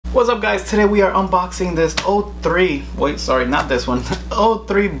What's up guys, today we are unboxing this O3, wait sorry not this one,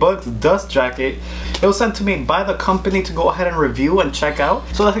 O3 Books dust jacket. It was sent to me by the company to go ahead and review and check out.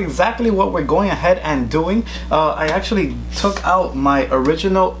 So that's exactly what we're going ahead and doing. I actually took out my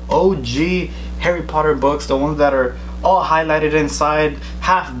original OG Harry Potter books, the ones that are all highlighted inside,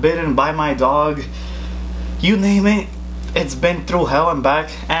 half bitten by my dog, you name it. It's been through hell and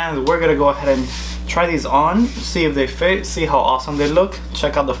back, and we're gonna go ahead and try these on, see if they fit, see how awesome they look,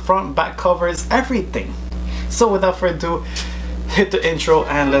 check out the front, back covers, everything. So without further ado, hit the intro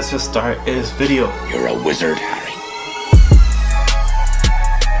and let's just start this video. You're a wizard, Harry.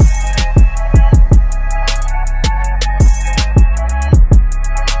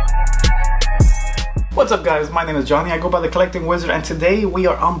 What's up guys, my name is Johnny, I go by the Collecting Wizard, and today we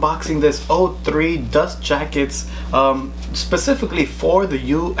are unboxing this O3 dust jackets, specifically for the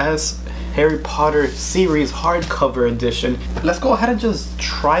US Harry Potter series hardcover edition. Let's go ahead and just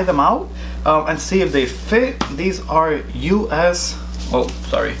try them out and see if they fit. These are US, oh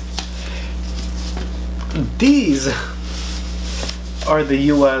sorry, these are the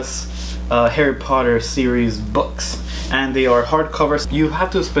US Harry Potter series books, and they are hardcovers. You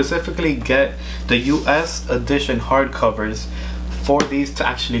have to specifically get the US edition hardcovers for these to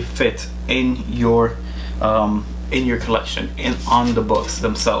actually fit in your collection, on the books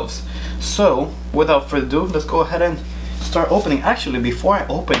themselves. So without further ado, let's go ahead and start opening. Actually, before I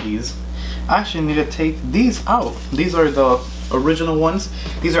open these, I actually need to take these out. These are the original ones.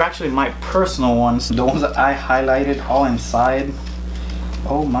 These are actually my personal ones, the ones that I highlighted all inside.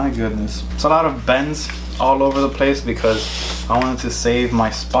 Oh my goodness, it's a lot of bends all over the place because I wanted to save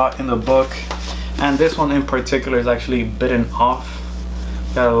my spot in the book, and this one in particular is actually bitten off.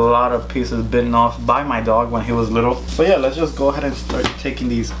 Got a lot of pieces bitten off by my dog when he was little. So yeah, let's just go ahead and start taking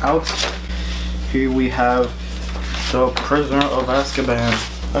these out. Here we have the Prisoner of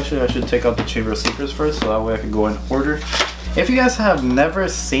Azkaban. Actually, I should take out the Chamber of Secrets first, so that way I can go in order. If you guys have never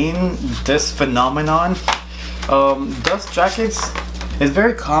seen this phenomenon, dust jackets, it's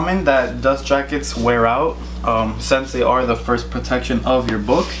very common that dust jackets wear out since they are the first protection of your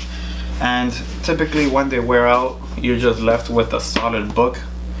book. And typically when they wear out, you're just left with a solid book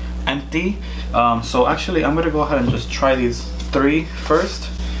empty. So actually I'm gonna go ahead and just try these three first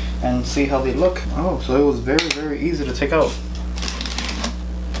and see how they look. Oh, so it was very easy to take out.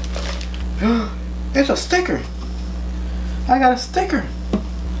 It's a sticker. I got a sticker.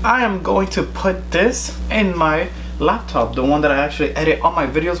 I am going to put this in my laptop, the one that I actually edit all my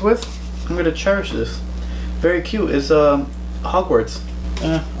videos with. I'm gonna cherish this. Very cute. It's Hogwarts.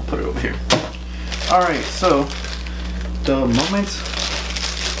 I'll put it over here. Alright, so the moment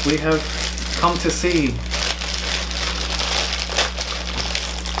we have come to see.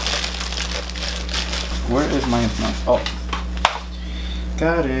 Where is my mouse? Oh,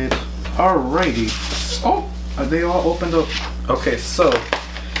 got it. Alrighty. Oh, are they all opened up? Okay, so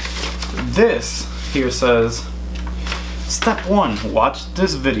this here says step 1, watch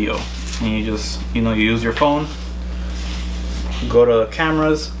this video. And you just, you use your phone, go to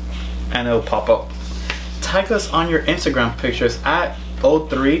cameras, and it'll pop up. Tag us on your Instagram pictures at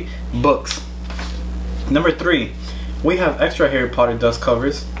O3 Books. Number 3, we have extra Harry Potter dust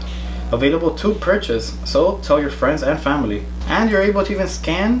covers available to purchase, so tell your friends and family. And you're able to even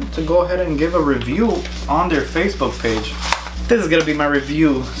scan to go ahead and give a review on their Facebook page. This is gonna be my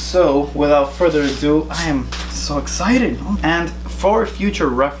review, so without further ado, I am so excited. And for future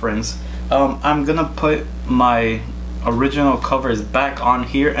reference, I'm gonna put my original covers back on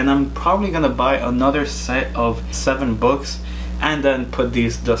here, and I'm probably gonna buy another set of 7 books and then put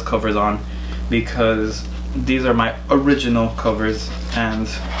these dust covers on, because these are my original covers and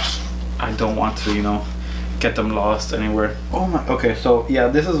I don't want to, get them lost anywhere. Oh my, okay, so yeah,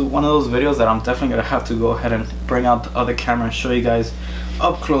 this is one of those videos that I'm definitely gonna have to go ahead and bring out the other camera and show you guys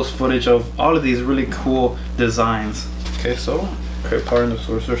up close footage of all of these really cool designs. Okay, so Harry Potter and the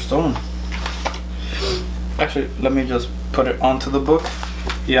Sorcerer's Stone. Actually, let me just put it onto the book.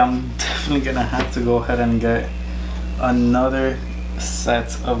 Yeah, I'm definitely gonna have to go ahead and get another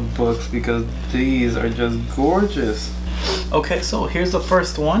set of books because these are just gorgeous. Okay, so here's the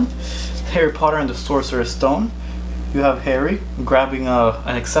first one, Harry Potter and the Sorcerer's Stone. You have Harry grabbing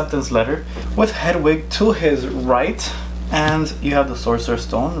an acceptance letter with Hedwig to his right, and you have the Sorcerer's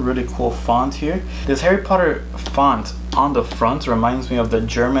Stone, really cool font here. This Harry Potter font on the front reminds me of the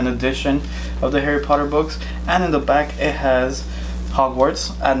German edition of the Harry Potter books, and in the back it has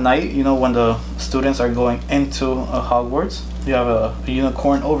Hogwarts at night, when the students are going into Hogwarts. You have a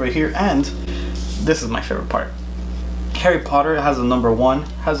unicorn over here, and this is my favorite part. Harry Potter has a number 1,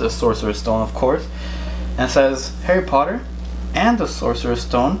 has a Sorcerer's Stone of course, and says, Harry Potter, and the Sorcerer's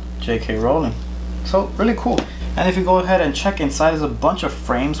Stone, J.K. Rowling. So really cool. And if you go ahead and check inside, there's a bunch of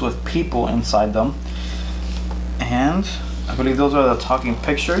frames with people inside them. And I believe those are the talking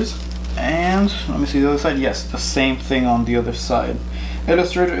pictures. And let me see the other side. Yes, the same thing on the other side.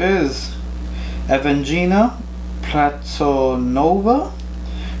 Illustrator is Evangelina Platonova.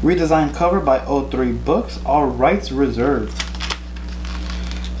 Redesigned cover by O3 Books. All rights reserved.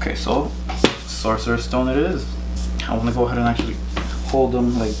 Okay, so Sorcerer's Stone it is. I want to go ahead and actually hold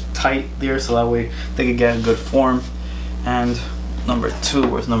them like tight there so that way they can get a good form. And number 2,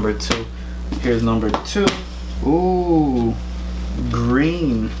 where's number 2? Here's number 2. Ooh,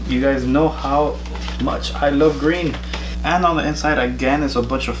 green. You guys know how much I love green. And on the inside again is a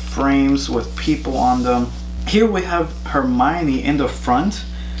bunch of frames with people on them. Here we have Hermione in the front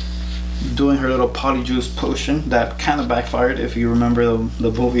doing her little polyjuice potion that kind of backfired if you remember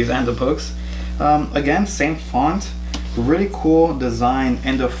the movies and the books. Again, same font, really cool design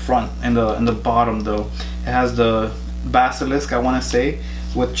in the front. In the bottom though, it has the basilisk, I want to say,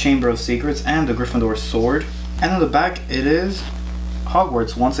 with Chamber of Secrets and the Gryffindor sword. And on the back it is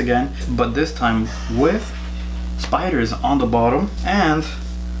Hogwarts once again, but this time with spiders on the bottom. And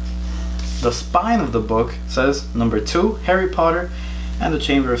the spine of the book says number 2, Harry Potter and the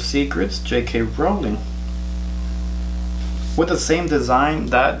Chamber of Secrets, J.K. Rowling. With the same design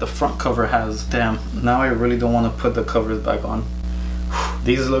that the front cover has. Damn, now I really don't want to put the covers back on.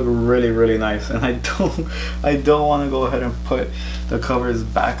 These look really nice, and I don't want to go ahead and put the covers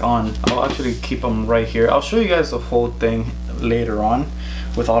back on. I'll actually keep them right here. I'll show you guys the whole thing later on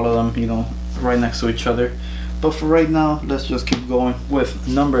with all of them, you know, right next to each other. But for right now, let's just keep going with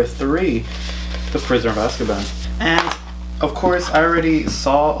number 3, The Prisoner of Azkaban. And of course, I already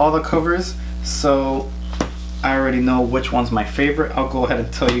saw all the covers, so I already know which one's my favorite. I'll go ahead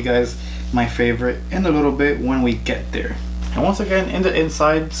and tell you guys my favorite in a little bit when we get there. And once again, in the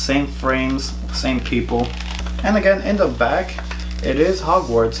inside, same frames, same people. And again, in the back, it is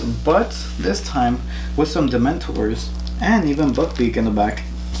Hogwarts, but this time with some Dementors and even Buckbeak in the back.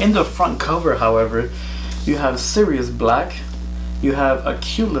 In the front cover, however, you have Sirius Black, you have a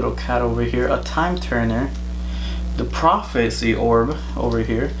cute little cat over here, a Time Turner, the Prophecy Orb over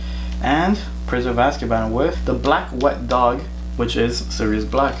here, and Prisoner of Azkaban with the Black Wet Dog, which is Sirius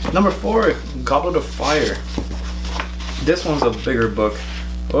Black. Number 4, Goblet of Fire. This one's a bigger book.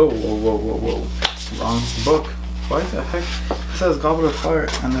 Whoa. Wrong book. Why the heck? It says Goblet of Fire,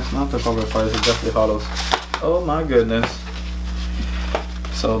 and it's not the Goblet of Fire, it's Deathly Hallows. Oh my goodness.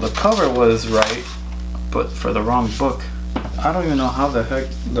 So the cover was right, but for the wrong book. I don't even know how the heck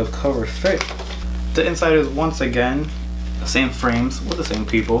the cover fit. The inside is once again the same frames with the same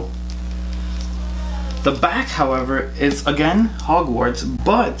people. The back, however, is again Hogwarts,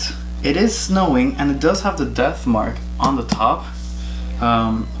 but it is snowing and it does have the death mark on the top,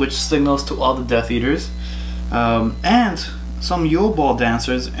 which signals to all the Death Eaters, and some Yule Ball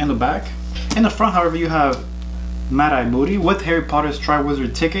dancers in the back. In the front, however, you have Mad-Eye Moody with Harry Potter's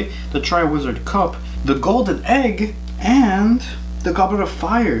Triwizard Ticket, the Triwizard Cup, the Golden Egg, and the Goblet of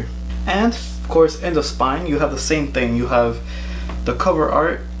Fire. And of course, in the spine, you have the same thing. You have the cover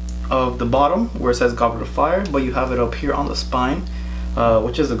art of the bottom where it says Goblet of Fire, but you have it up here on the spine,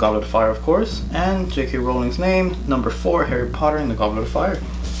 which is the Goblet of Fire, of course, and J.K. Rowling's name, number 4, Harry Potter and the Goblet of Fire.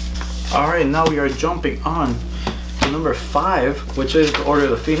 Alright, now we are jumping on to number 5, which is the Order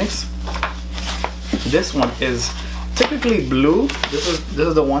of the Phoenix. This one is typically blue. This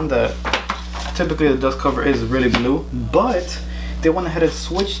is the one that typically the dust cover is really blue, but they went ahead and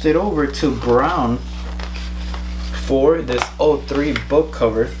switched it over to brown for this O3 book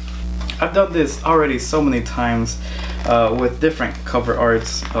cover. I've done this already so many times with different cover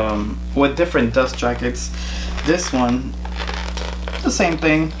arts, with different dust jackets. This one, the same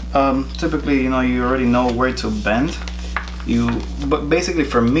thing. Typically, you know, you already know where to bend. But basically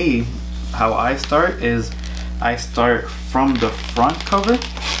for me, how I start is I start from the front cover.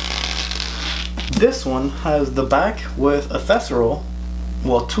 This one has the back with a Thesserol,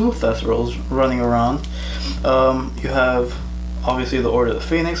 well, 2 Thesserols running around. You have obviously the Order of the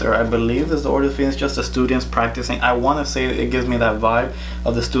Phoenix, or I believe this is the Order of the Phoenix, just the students practicing. I want to say it gives me that vibe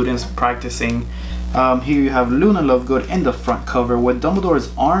of the students practicing. Here you have Luna Lovegood in the front cover with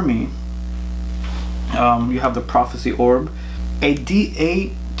Dumbledore's army. You have the Prophecy Orb, a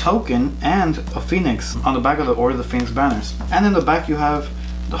D8 token, and a Phoenix on the back of the Order of the Phoenix banners. And in the back you have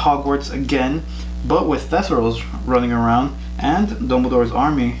the Hogwarts again, but with Thesserols running around and Dumbledore's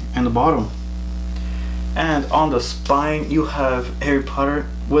army in the bottom. And on the spine you have Harry Potter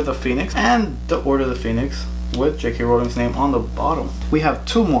with a Phoenix and the Order of the Phoenix with J.K. Rowling's name on the bottom. We have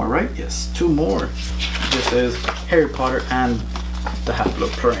two more, right? Yes, two more. This is Harry Potter and the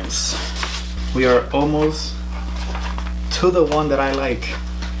Half-Blood Prince. We are almost to the one that I like.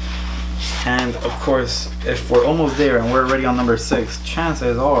 And of course, if we're almost there and we're already on number 6,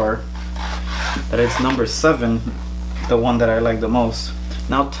 chances are that it's number 7, the one that I like the most.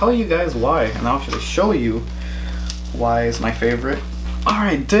 Now I'll tell you guys why, and I'll actually show you why it's my favorite.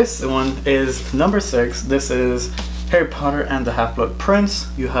 Alright, this one is number 6. This is Harry Potter and the Half-Blood Prince.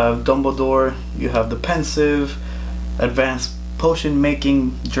 You have Dumbledore, you have the Pensieve, Advanced Potion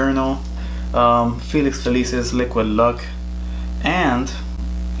Making Journal, Felix Felicis Liquid Luck, and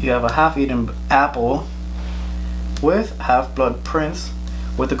you have a half-eaten apple with Half-Blood Prince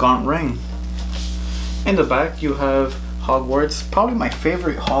with the Gaunt Ring. In the back you have Hogwarts, probably my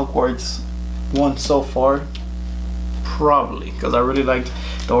favorite Hogwarts one so far. Probably, because I really liked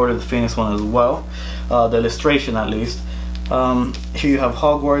the Order of the Phoenix one as well, the illustration at least. Here you have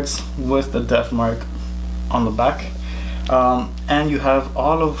Hogwarts with the death mark on the back, and you have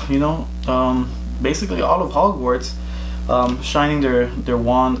all of, basically all of Hogwarts shining their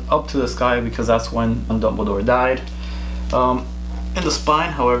wand up to the sky, because that's when Dumbledore died. In the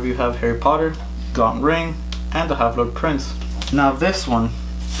spine, however, you have Harry Potter, Gaunt Ring, and the Half-Blood Prince. Now this one,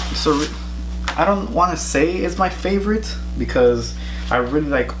 so I don't want to say it's my favorite because I really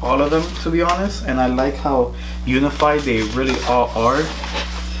like all of them, to be honest, and I like how unified they really all are.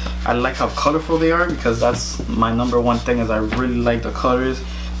 I like how colorful they are, because that's my number one thing, is I really like the colors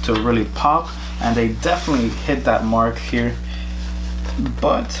to really pop, and they definitely hit that mark here.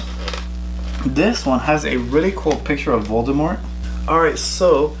 But this one has a really cool picture of Voldemort. Alright,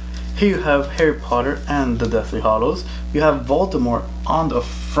 so here you have Harry Potter and the Deathly Hallows. You have Voldemort on the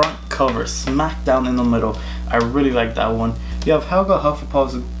front cover, smack down in the middle. I really like that one. You have Helga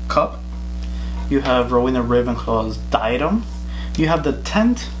Hufflepuff's cup. You have Rowena Ravenclaw's diadem. You have the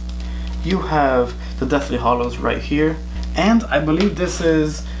tent. You have the Deathly Hallows right here. And I believe this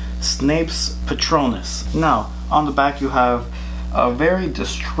is Snape's Patronus. Now, on the back you have a very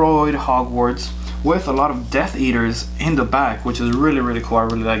destroyed Hogwarts with a lot of Death Eaters in the back, which is really cool. I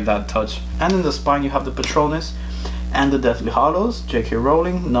really like that touch. And in the spine you have the Patronus and the Deathly Hallows, J.K.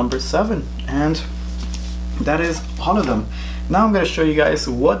 Rowling, number 7. And that is all of them. Now I'm going to show you guys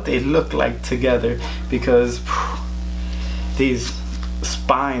what they look like together, because these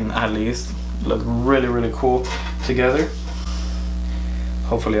spine at least look really cool together.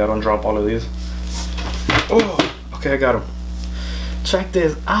 Hopefully I don't drop all of these. Oh, okay, I got them. Check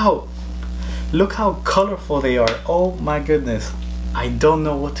this out. Look how colorful they are. Oh my goodness. I don't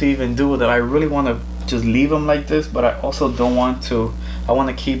know what to even do with it. I really want to just leave them like this, but I also don't want to. I want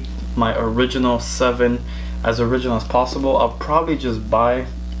to keep my original 7 as original as possible. I'll probably just buy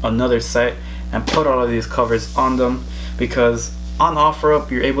another set and put all of these covers on them, because on OfferUp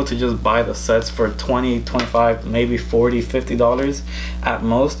you're able to just buy the sets for $20, $25, maybe $40, $50 at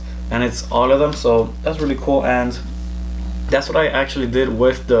most, and it's all of them. So that's really cool, and that's what I actually did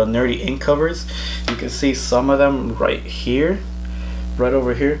with the Nerdy Ink covers. You can see some of them right here, right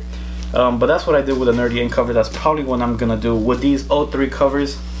over here. But that's what I did with the Nerdy Ink cover. That's probably what I'm gonna do with these O3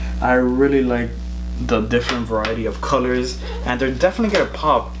 covers. I really like the different variety of colors, and they're definitely gonna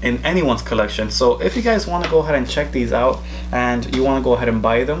pop in anyone's collection. So if you guys want to go ahead and check these out and you want to go ahead and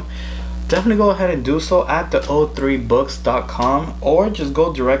buy them, definitely go ahead and do so at the o3books.com, or just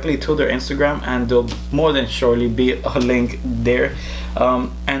go directly to their Instagram and there'll more than surely be a link there.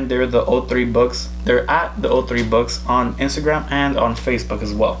 And they're the O3 Books. They're at the O3 Books on Instagram and on Facebook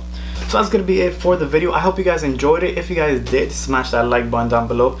as well. So that's gonna be it for the video. I hope you guys enjoyed it. If you guys did, smash that like button down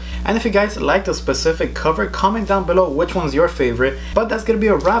below, and if you guys liked a specific cover, comment down below which one's your favorite. But that's gonna be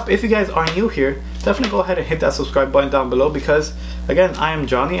a wrap. If you guys are new here, definitely go ahead and hit that subscribe button down below, because again, I am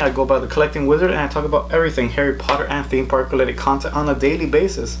Johnny. I go by the Collecting Wizard, and I talk about everything Harry Potter and theme park related content on a daily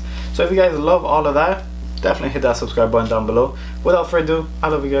basis. So if you guys love all of that, definitely hit that subscribe button down below. Without further ado, I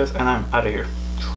love you guys, and I'm out of here.